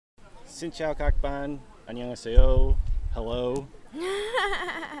Xin chào kakban, annyeonghaseyo, hello.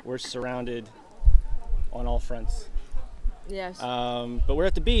 We're surrounded on all fronts. Yes. But we're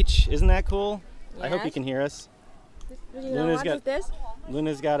at the beach. Isn't that cool? Yes. I hope you can hear us. Luna's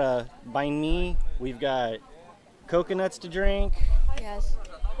got a banh mi. We've got coconuts to drink. Yes.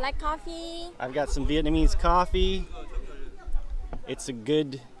 Like coffee. I've got some Vietnamese coffee. It's a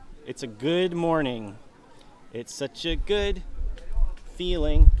good morning. It's such a good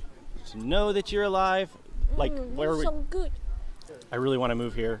feeling to know that you're alive. Like where we? So good. I really want to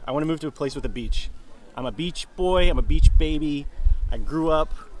move here. I want to move to a place with a beach. I'm a beach boy. I'm a beach baby. I grew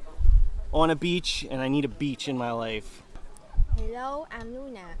up on a beach, and I need a beach in my life. Hello, I'm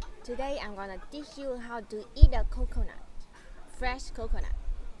Luna. Today I'm gonna teach you how to eat a coconut, fresh coconut.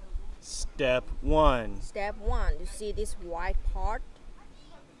 Step 1. Step 1. You see this white part?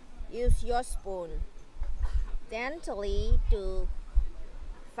 Use your spoon gently to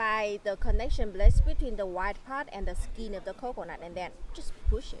find the connection place between the white part and the skin of the coconut, and then just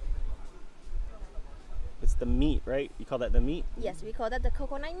push it. It's the meat, right? You call that the meat? Yes, we call that the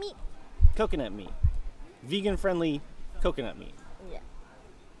coconut meat. Coconut meat. Vegan-friendly coconut meat. Yeah.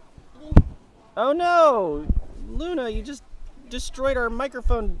 Oh no! Luna, you just destroyed our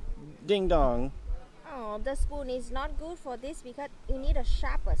microphone ding-dong. Oh, the spoon is not good for this because you need a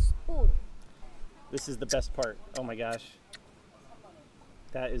sharper spoon. This is the best part. Oh my gosh.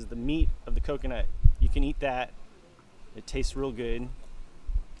 That is the meat of the coconut. You can eat that. It tastes real good.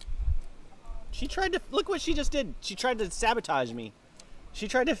 She tried to, look what she just did. She tried to sabotage me. She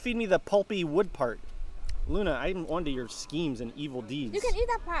tried to feed me the pulpy wood part. Luna, I'm onto your schemes and evil deeds. You can eat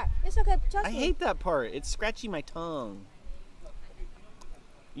that part. It's okay. Trust me. I hate that part. It's scratching my tongue.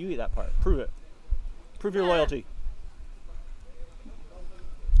 You eat that part. Prove it. Prove your loyalty.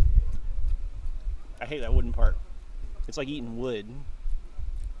 I hate that wooden part. It's like eating wood.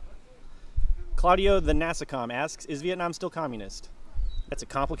 Claudio the NASACOM asks, is Vietnam still communist? That's a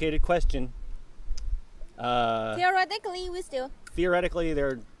complicated question. Theoretically, we still. Theoretically,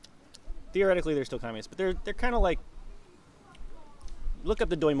 they're still communist, but they're kind of like. Look up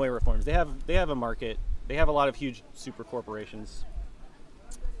the Doi Moi reforms. They have a market. They have a lot of huge super corporations,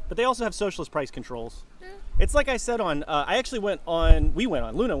 but they also have socialist price controls. It's like I said on. I actually went on.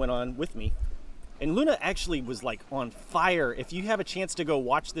 Luna went on with me, and Luna actually was like on fire. If you have a chance to go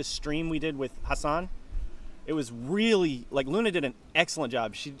watch this stream we did with Hassan, it was really like Luna did an excellent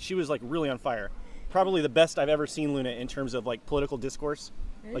job. She was like really on fire. Probably the best I've ever seen Luna in terms of like political discourse.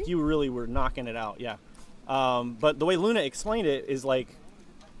 Really? Like you really were knocking it out, yeah. But the way Luna explained it is like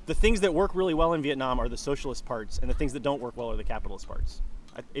the things that work really well in Vietnam are the socialist parts, and the things that don't work well are the capitalist parts.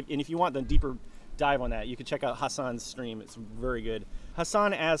 And if you want the deeper dive on that, you can check out Hassan's stream. It's very good.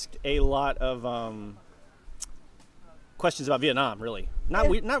 Hassan asked a lot of questions about Vietnam, really. Not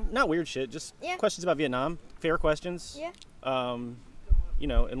weird shit, just questions about Vietnam, fair questions. Yeah. You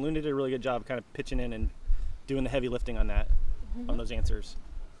know, and Luna did a really good job kind of pitching in and doing the heavy lifting on that, on those answers.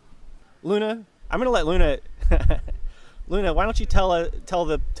 Luna, I'm gonna let Luna. Luna, why don't you tell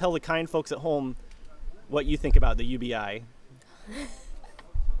the kind folks at home what you think about the UBI?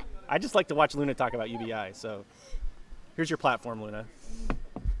 I just like to watch Luna talk about UBI, so here's your platform, Luna.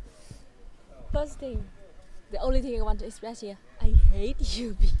 First thing, the only thing I want to express here, I hate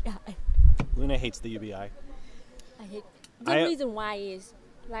UBI. Luna hates the UBI. I hate. The reason why is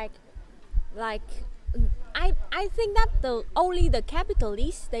like I think that only the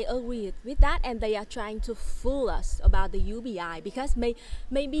capitalists they agree with that, and they are trying to fool us about the UBI because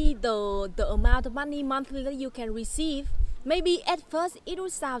maybe the amount of money monthly that you can receive, maybe at first it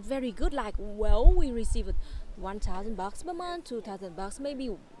will sound very good, like well we receive $1,000 per month, $2,000,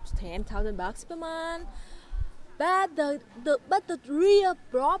 maybe $10,000 per month, but the real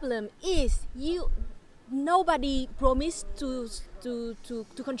problem is nobody promised to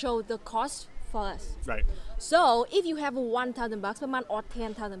control the cost for us. Right. So if you have $1,000 per month or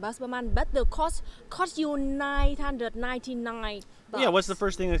 $10,000 per month, but the cost you $999. Yeah, what's the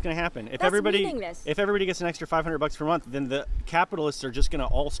first thing that's going to happen? If everybody gets an extra $500 per month, then the capitalists are just going to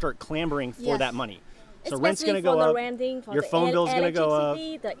all start clambering for that money. So rent's going to go up. Renting, for your phone bill's going to go up.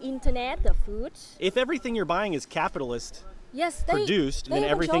 The internet, the food. If everything you're buying is capitalist. Yes, produced, then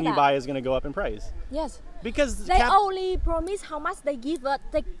everything you buy is going to go up in price. Yes, because they only promise how much they give us.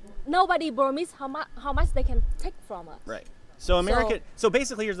 Nobody promise how much they can take from us. Right. So So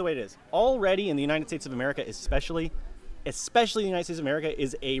basically, here's the way it is. Already in the United States of America, especially the United States of America,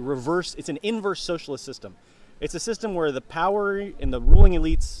 is it's an inverse socialist system. It's a system where the power and the ruling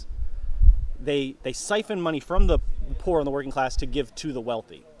elites, they siphon money from the poor and the working class to give to the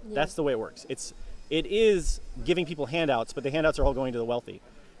wealthy. Yes. That's the way it works. It is giving people handouts, but the handouts are all going to the wealthy.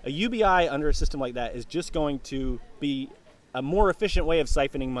 A UBI under a system like that is just going to be a more efficient way of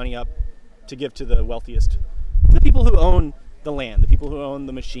siphoning money up to give to the wealthiest. The people who own the land, the people who own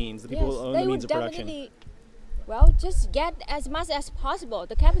the machines, the people who own the means of production. Well, just get as much as possible.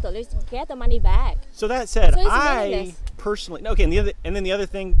 The capitalists get the money back. So that said, So it's I meaningless. personally, okay, and then the other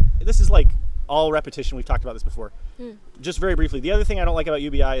thing, this is like all repetition. We've talked about this before. Just very briefly, the other thing I don't like about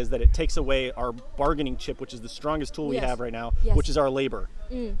UBI is that it takes away our bargaining chip, which is the strongest tool we Yes. have right now, Yes. which is our labor.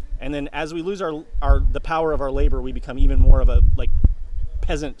 And then as we lose the power of our labor, we become even more of a like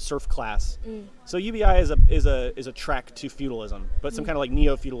peasant serf class. So UBI is a track to feudalism, but some kind of like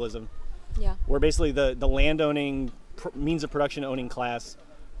neo-feudalism, Yeah. where basically the land-owning, means of production owning class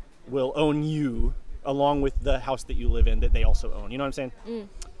will own you along with the house that you live in that they also own. You know what I'm saying?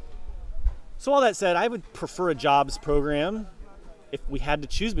 So all that said, I would prefer a jobs program if we had to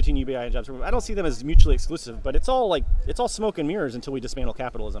choose between UBI and jobs program. I don't see them as mutually exclusive, but it's all smoke and mirrors until we dismantle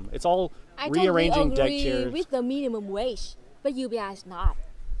capitalism. It's all I rearranging deck totally agree chairs. with the minimum wage, but UBI is not.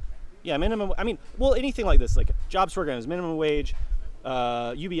 Yeah, minimum. I mean, well, anything like this, like jobs programs, minimum wage,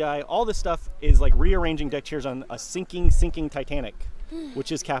 UBI, all this stuff is like rearranging deck chairs on a sinking Titanic,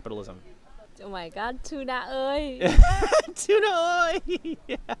 which is capitalism. Oh my God, tuna ơi. Tuna oi!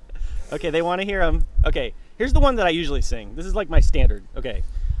 Yeah. Okay, they want to hear them. Okay, here's the one that I usually sing. This is like my standard. Okay.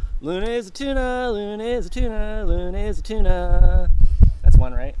 Luna is a tuna, Luna is a tuna, Luna is a tuna. That's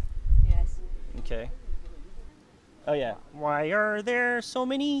one, right? Yes. Okay. Oh yeah. Why are there so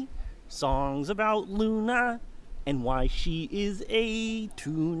many songs about Luna and why she is a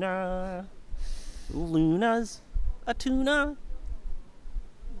tuna? Luna's a tuna.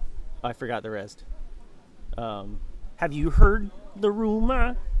 I forgot the rest. Have you heard the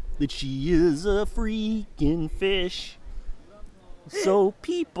rumor that she is a freaking fish? So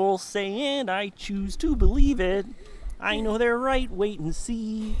people say, and I choose to believe it. I know they're right, wait and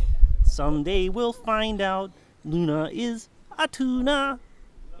see. Someday we'll find out Luna is a tuna,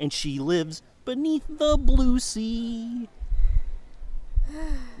 and she lives beneath the blue sea.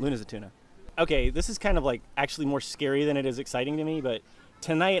 Luna's a tuna. Okay, this is kind of like actually more scary than it is exciting to me, but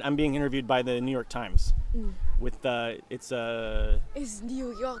tonight I'm being interviewed by the New York Times. With it's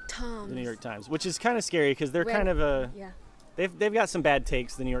New York Times. the New York Times, which is kind of scary because they're kind of Yeah. they've got some bad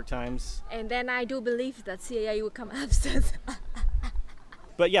takes, the New York Times. And then I do believe that CIA will come after.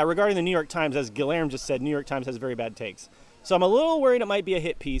 But yeah, regarding the New York Times, as Guilherme just said, New York Times has very bad takes. So I'm a little worried it might be a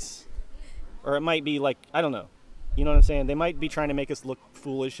hit piece, or it might be like, I don't know. You know what I'm saying? They might be trying to make us look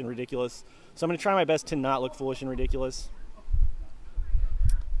foolish and ridiculous. So I'm going to try my best to not look foolish and ridiculous.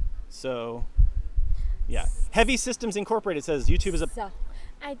 So, yeah. Heavy Systems Incorporated says YouTube is a... So,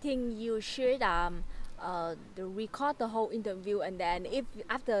 I think you should record the whole interview, and then if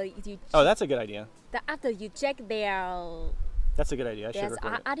after you Oh, that's a good idea. after you check their That's a good idea. I should there's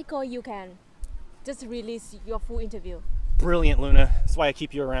record it. article, you can just release your full interview. Brilliant, Luna. That's why I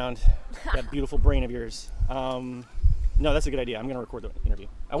keep you around. That beautiful brain of yours. No, that's a good idea. I'm going to record the interview.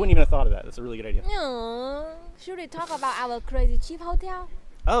 I wouldn't even have thought of that. That's a really good idea. Should we talk about our crazy cheap hotel?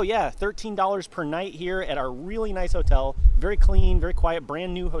 Oh, yeah. $13 per night here at our really nice hotel. Very clean, very quiet,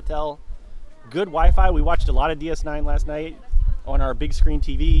 brand new hotel. Good Wi-Fi. We watched a lot of DS9 last night on our big screen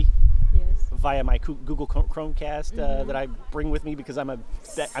TV Yes. via my Google Chromecast that I bring with me because I'm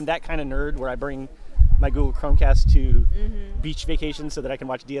that kind of nerd where I bring my Google Chromecast to beach vacations so that I can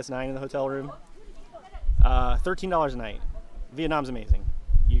watch DS9 in the hotel room. $13 a night. Vietnam's amazing.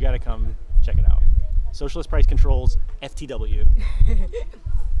 You got to come check it out. Socialist price controls, FTW.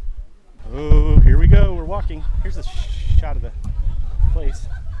 Oh, here we go. We're walking. Here's a shot of the place.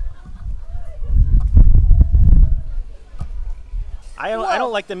 I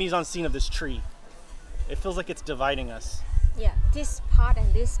don't like the mise-en-scene of this tree. It feels like it's dividing us. Yeah, this part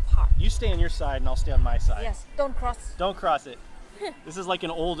and this part. You stay on your side and I'll stay on my side. Yes, don't cross. Don't cross it. This is like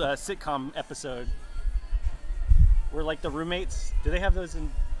an old sitcom episode where like the roommates, do they have those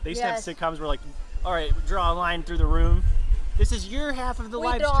in, they used Yes. to have sitcoms where like, all right, draw a line through the room. This is your half of the We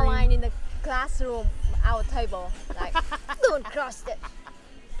live draw stream. a line in the classroom, our table. Like, don't cross it.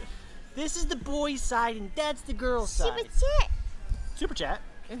 This is the boys' side and that's the girls' side. Super chat. Super chat.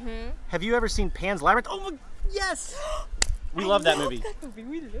 Have you ever seen Pan's Labyrinth? Oh, yes! We love that movie.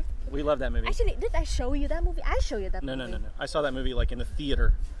 We love that movie. Actually, did I show you that movie? I showed you that No. movie. I saw that movie like in the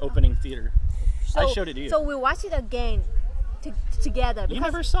theater, opening theater. I showed it to you. So we watched it again together. You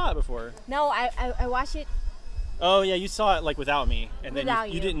never saw it before. No, I watched it. Oh yeah, you saw it like without me, and then Without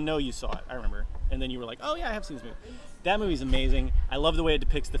you you. didn't know you saw it. I remember, and then you were like, "Oh yeah, I have seen this movie." That movie's amazing. I love the way it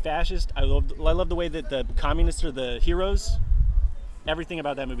depicts the fascist. I love the way that the communists are the heroes. Everything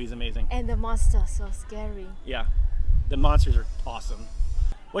about that movie is amazing. And the monster so scary. Yeah, the monsters are awesome.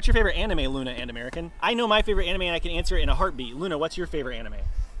 What's your favorite anime, Luna and American? I know my favorite anime and I can answer it in a heartbeat. Luna, what's your favorite anime?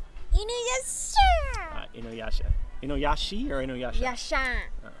 Inuyasha. Inuyasha. Inuyasha or Inuyasha? Yasha.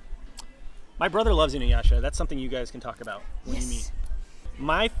 My brother loves Inuyasha. That's something you guys can talk about when you Yes. meet.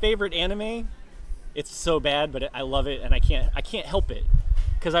 My favorite anime, it's so bad, but I love it and I can't help it.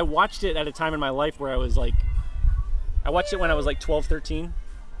 Because I watched it at a time in my life where I watched it when I was like 12, 13,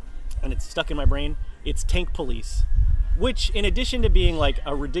 and it's stuck in my brain. It's Tank Police, which in addition to being like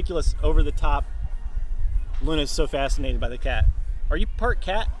a ridiculous, over-the-top, Luna's so fascinated by the cat. Are you part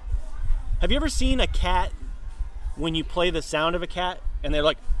cat? Have you ever seen a cat when you play the sound of a cat and they're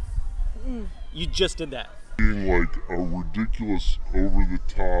like, you just did that. Being like a ridiculous,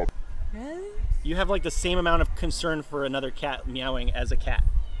 over-the-top. Really? You have like the same amount of concern for another cat meowing as a cat.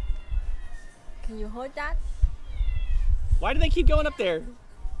 Can you hold that? Why do they keep going up there?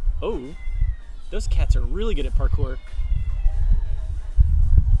 Oh, those cats are really good at parkour.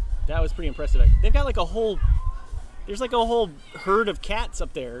 That was pretty impressive. They've got like there's like a whole herd of cats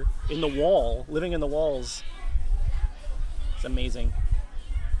up there in the wall, living in the walls. It's amazing.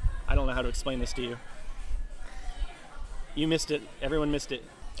 I don't know how to explain this to you. You missed it. Everyone missed it.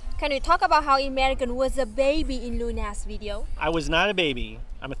 Can you talk about how American was a baby in Luna's video? I was not a baby.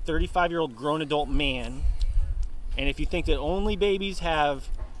 I'm a 35-year-old grown adult man. And if you think that only babies have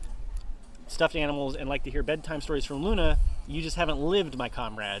stuffed animals and like to hear bedtime stories from Luna, you just haven't lived, my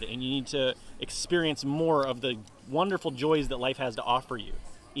comrade, and you need to experience more of the wonderful joys that life has to offer you,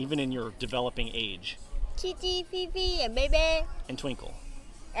 even in your developing age. Chichi, Fifi, and Baby. And Twinkle.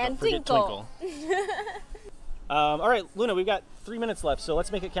 And Don't forget Twinkle. All right, Luna, we've got 3 minutes left, so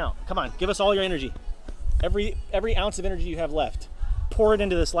let's make it count. Come on, give us all your energy. Every ounce of energy you have left, pour it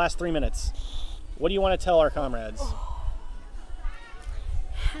into this last 3 minutes. What do you want to tell our comrades?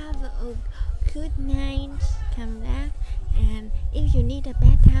 Have a good night, comrade. And if you need a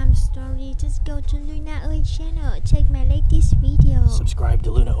bedtime story, just go to Luna Oi channel. Check my latest video. Subscribe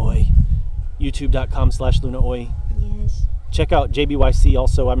to Luna Oi. YouTube.com/Luna Oi. Yes. Check out JBYC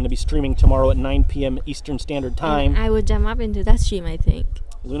also. I'm going to be streaming tomorrow at 9 p.m. Eastern Standard Time. I will jump up into that stream, I think.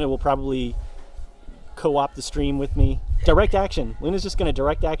 Luna will probably co-op the stream with me. Direct action. Luna's just going to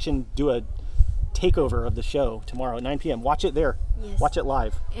direct action do a takeover of the show tomorrow at 9 p.m. Watch it there. Yes. Watch it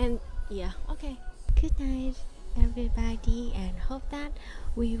live. And yeah, okay. Good night, everybody, and hope that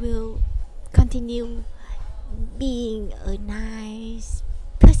we will continue being a nice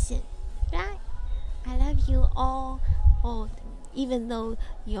person, right? I love you all, even though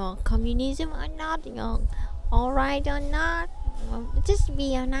you're communism or not, you're alright or not, just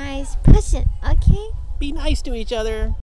be a nice person, okay? Be nice to each other.